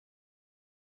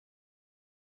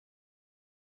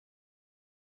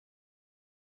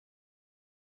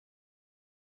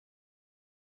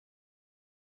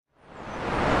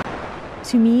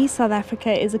To me, South Africa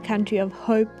is a country of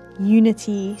hope,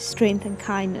 unity, strength and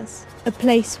kindness. A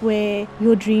place where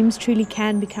your dreams truly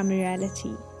can become a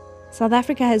reality. South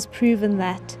Africa has proven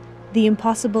that the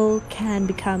impossible can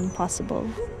become possible.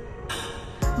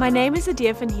 My name is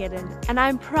Adia van Heerden and I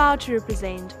am proud to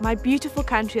represent my beautiful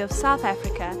country of South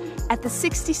Africa at the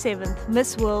 67th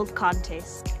Miss World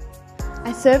contest.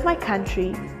 I serve my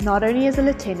country not only as a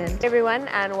lieutenant. Everyone,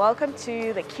 and welcome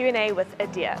to the Q&A with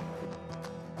Adia.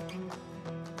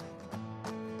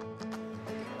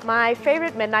 My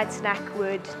favorite midnight snack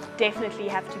would definitely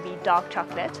have to be dark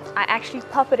chocolate. I actually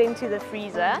pop it into the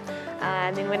freezer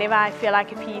and then whenever I feel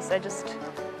like a piece I just,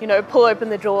 pull open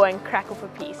the drawer and crack off a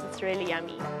piece. It's really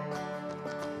yummy.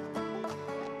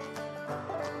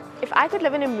 If I could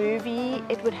live in a movie,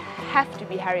 it would have to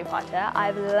be Harry Potter.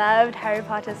 I've loved Harry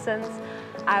Potter since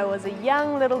I was a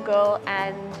young little girl,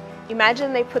 and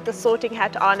imagine they put the sorting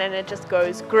hat on and it just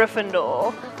goes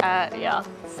Gryffindor. Yeah,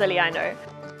 silly, I know.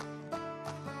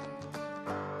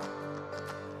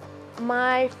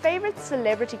 My favorite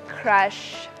celebrity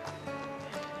crush,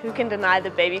 who can deny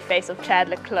the baby face of Chad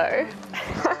le Clos?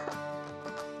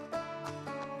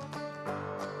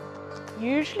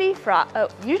 Usually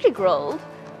grilled,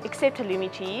 except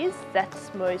halloumi cheese,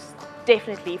 that's most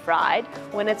definitely fried.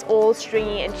 When it's all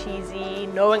stringy and cheesy,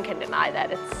 no one can deny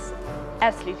that. It's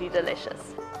absolutely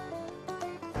delicious.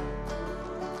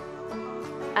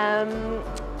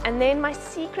 And then my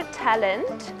secret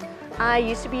talent, I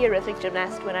used to be a rhythmic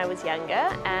gymnast when I was younger,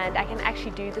 and I can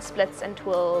actually do the splits and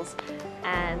twirls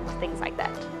and things like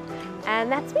that.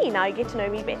 And that's me. Now you get to know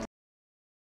me better.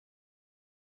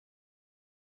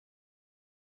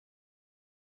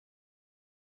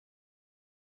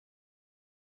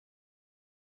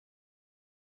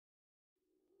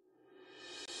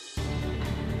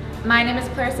 My name is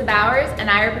Clarissa Bowers and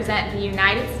I represent the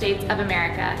United States of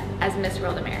America as Miss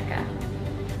World America.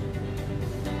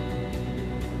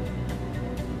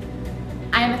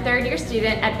 I am a third-year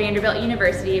student at Vanderbilt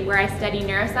University where I study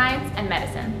neuroscience and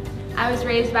medicine. I was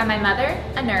raised by my mother,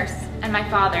 a nurse, and my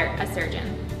father, a surgeon,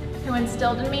 who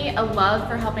instilled in me a love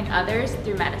for helping others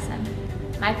through medicine.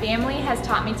 My family has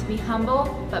taught me to be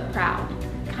humble but proud,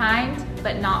 kind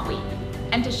but not weak,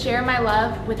 and to share my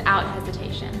love without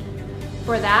hesitation.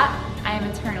 For that, I am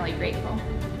eternally grateful.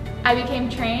 I became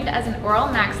trained as an oral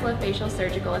maxillofacial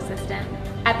surgical assistant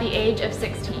at the age of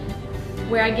 16,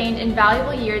 where I gained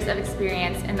invaluable years of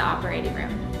experience in the operating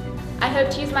room. I hope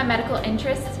to use my medical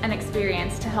interests and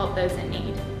experience to help those in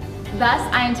need. Thus,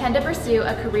 I intend to pursue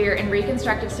a career in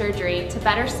reconstructive surgery to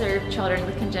better serve children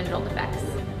with congenital defects,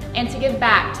 and to give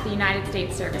back to the United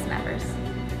States service members.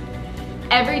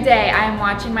 Every day, I am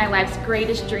watching my life's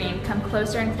greatest dream come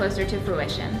closer and closer to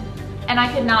fruition, and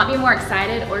I could not be more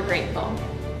excited or grateful.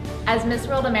 As Miss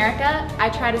World America, I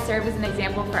try to serve as an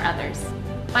example for others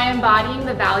by embodying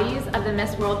the values of the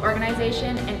Miss World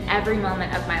organization in every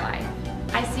moment of my life.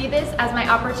 I see this as my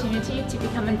opportunity to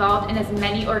become involved in as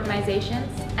many organizations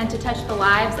and to touch the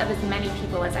lives of as many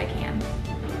people as I can.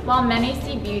 While many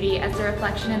see beauty as the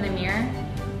reflection in the mirror,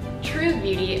 true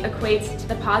beauty equates to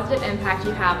the positive impact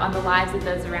you have on the lives of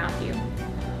those around you.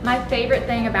 My favorite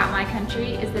thing about my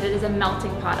country is that it is a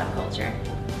melting pot of culture.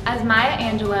 As Maya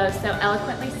Angelou so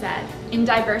eloquently said, in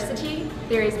diversity,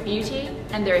 there is beauty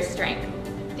and there is strength.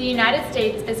 The United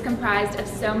States is comprised of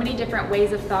so many different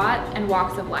ways of thought and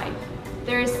walks of life.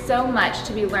 There is so much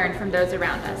to be learned from those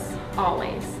around us,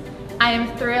 always. I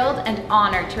am thrilled and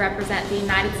honored to represent the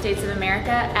United States of America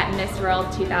at Miss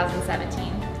World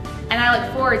 2017. And I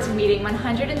look forward to meeting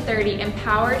 130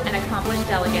 empowered and accomplished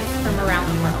delegates from around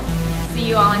the world. See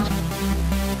you all in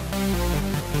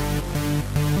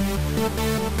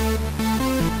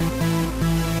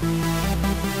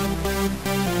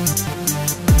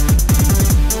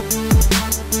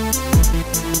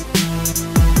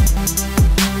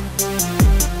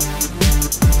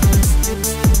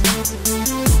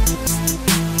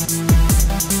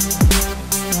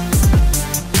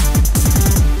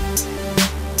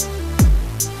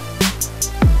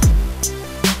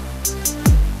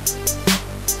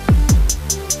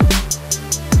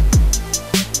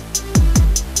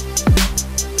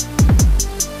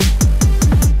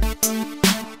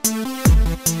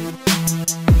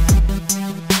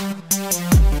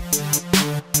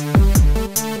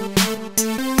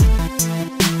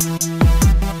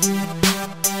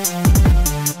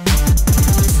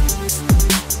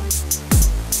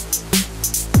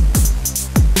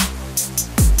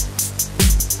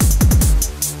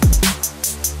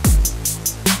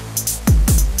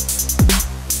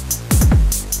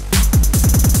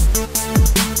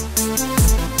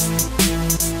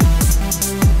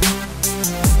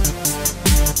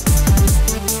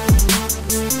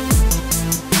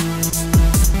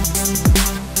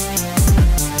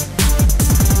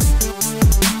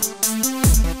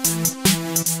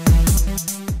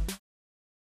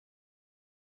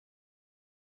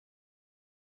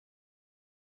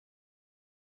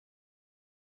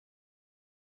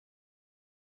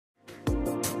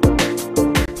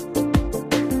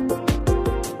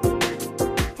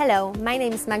Hello, my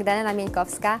name is Magdalena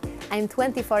Mienkowska. I'm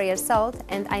 24 years old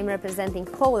and I'm representing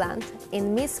Poland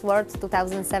in Miss World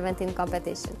 2017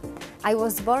 competition. I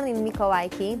was born in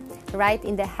Mikołajki, right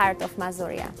in the heart of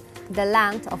Mazuria, the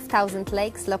land of thousand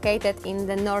lakes located in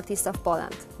the northeast of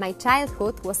Poland. My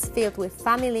childhood was filled with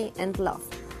family and love,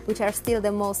 which are still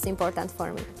the most important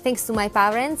for me. Thanks to my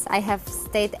parents, I have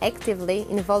stayed actively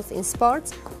involved in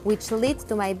sports, which lead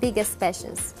to my biggest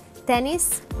passions,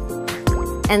 tennis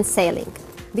and sailing.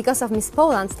 Because of Miss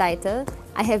Poland title,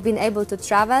 I have been able to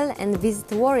travel and visit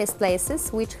various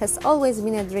places, which has always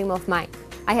been a dream of mine.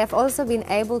 I have also been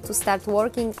able to start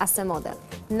working as a model.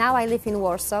 Now I live in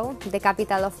Warsaw, the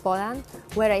capital of Poland,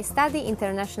 where I study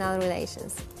international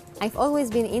relations. I've always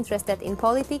been interested in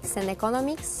politics and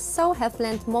economics, so have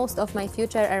planned most of my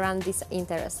future around these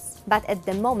interests. But at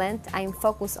the moment, I'm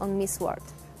focused on Miss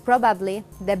World, probably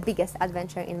the biggest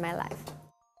adventure in my life.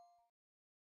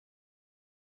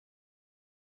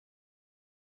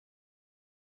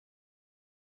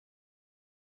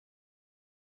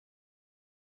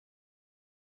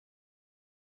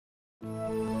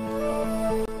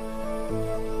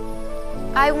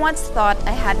 I once thought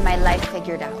I had my life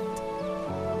figured out.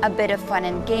 A bit of fun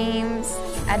and games,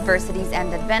 adversities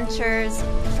and adventures,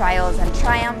 trials and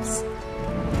triumphs,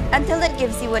 until it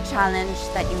gives you a challenge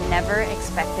that you never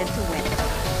expected to win.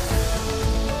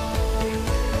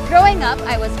 Growing up,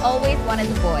 I was always one of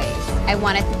the boys. I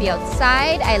wanted to be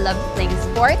outside, I loved playing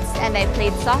sports, and I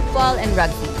played softball and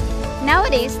rugby.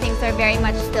 Nowadays, things are very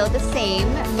much still the same,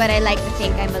 but I like to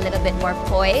think I'm a little bit more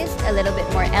poised, a little bit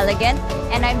more elegant,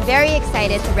 and I'm very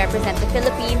excited to represent the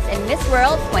Philippines in Miss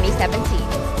World 2017.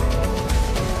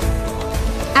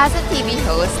 As a TV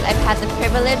host, I've had the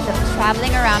privilege of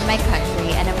traveling around my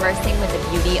country and immersing with the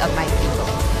beauty of my people.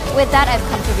 With that, I've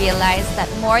come to realize that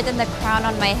more than the crown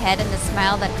on my head and the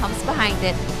smile that comes behind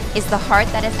it is the heart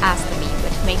that is asked of me,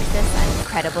 which makes this an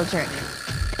incredible journey.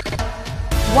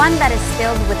 One that is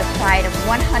filled with the pride of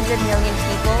 100 million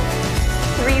people,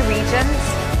 3 regions,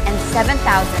 and 7,700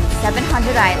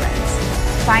 islands,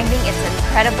 finding its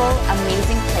incredible,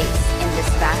 amazing place in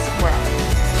this vast world.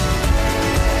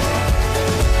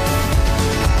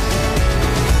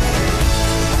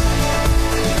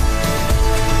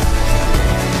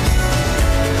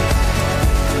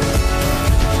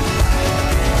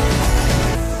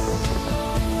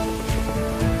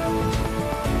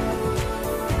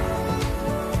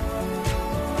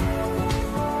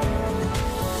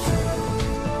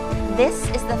 This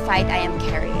is the fight I am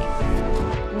carrying,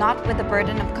 not with the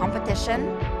burden of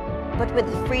competition, but with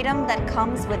the freedom that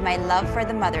comes with my love for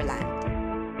the motherland.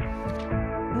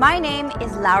 My name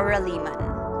is Laura Lehman,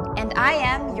 and I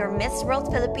am your Miss World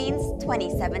Philippines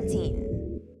 2017.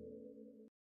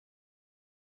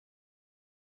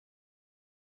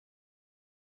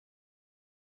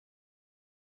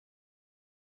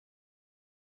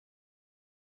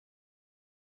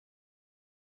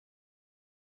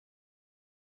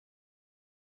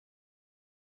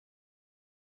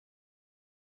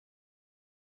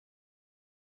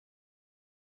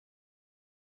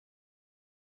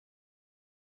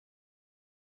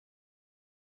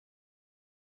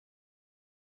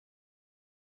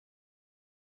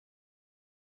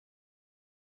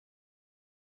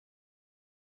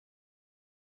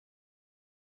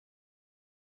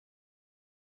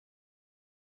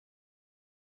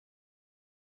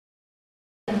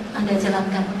 Anda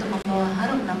jalankan untuk membawa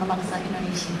harum nama bangsa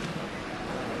Indonesia.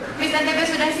 Miss NTB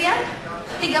sudah siap?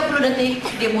 30 detik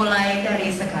dimulai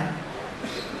dari sekarang.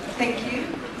 Thank you.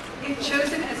 If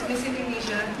chosen as Miss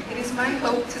Indonesia, it is my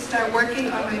hope to start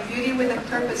working on my Beauty with a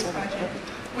Purpose project,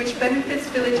 which benefits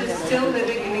villages still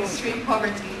living in extreme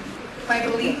poverty. My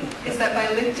belief is that by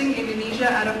lifting Indonesia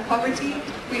out of poverty,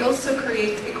 we also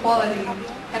create equality,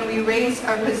 and we raise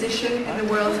our position in the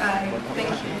world's eye.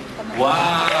 Thank you.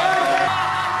 Wow!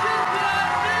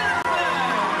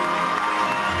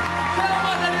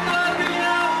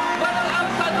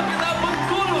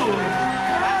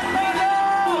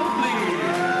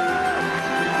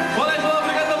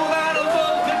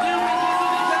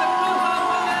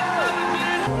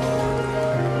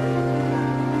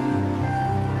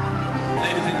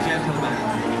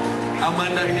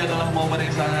 Amanda ini adalah momen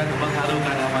yang sangat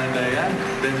mengharukan Amanda ya,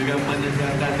 dan juga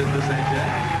menyegarkan tentu saja.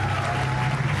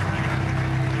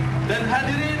 Dan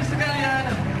hadirin sekalian,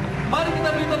 mari kita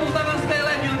beri tepuk tangan sekali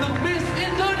lagi untuk Miss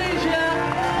Indonesia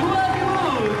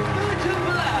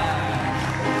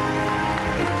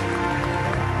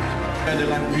 2017.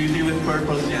 Dengan Beauty with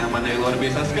Purpose-nya Amanda yang luar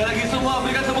biasa. Sekali lagi semua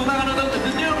berikan tepuk tangan untuk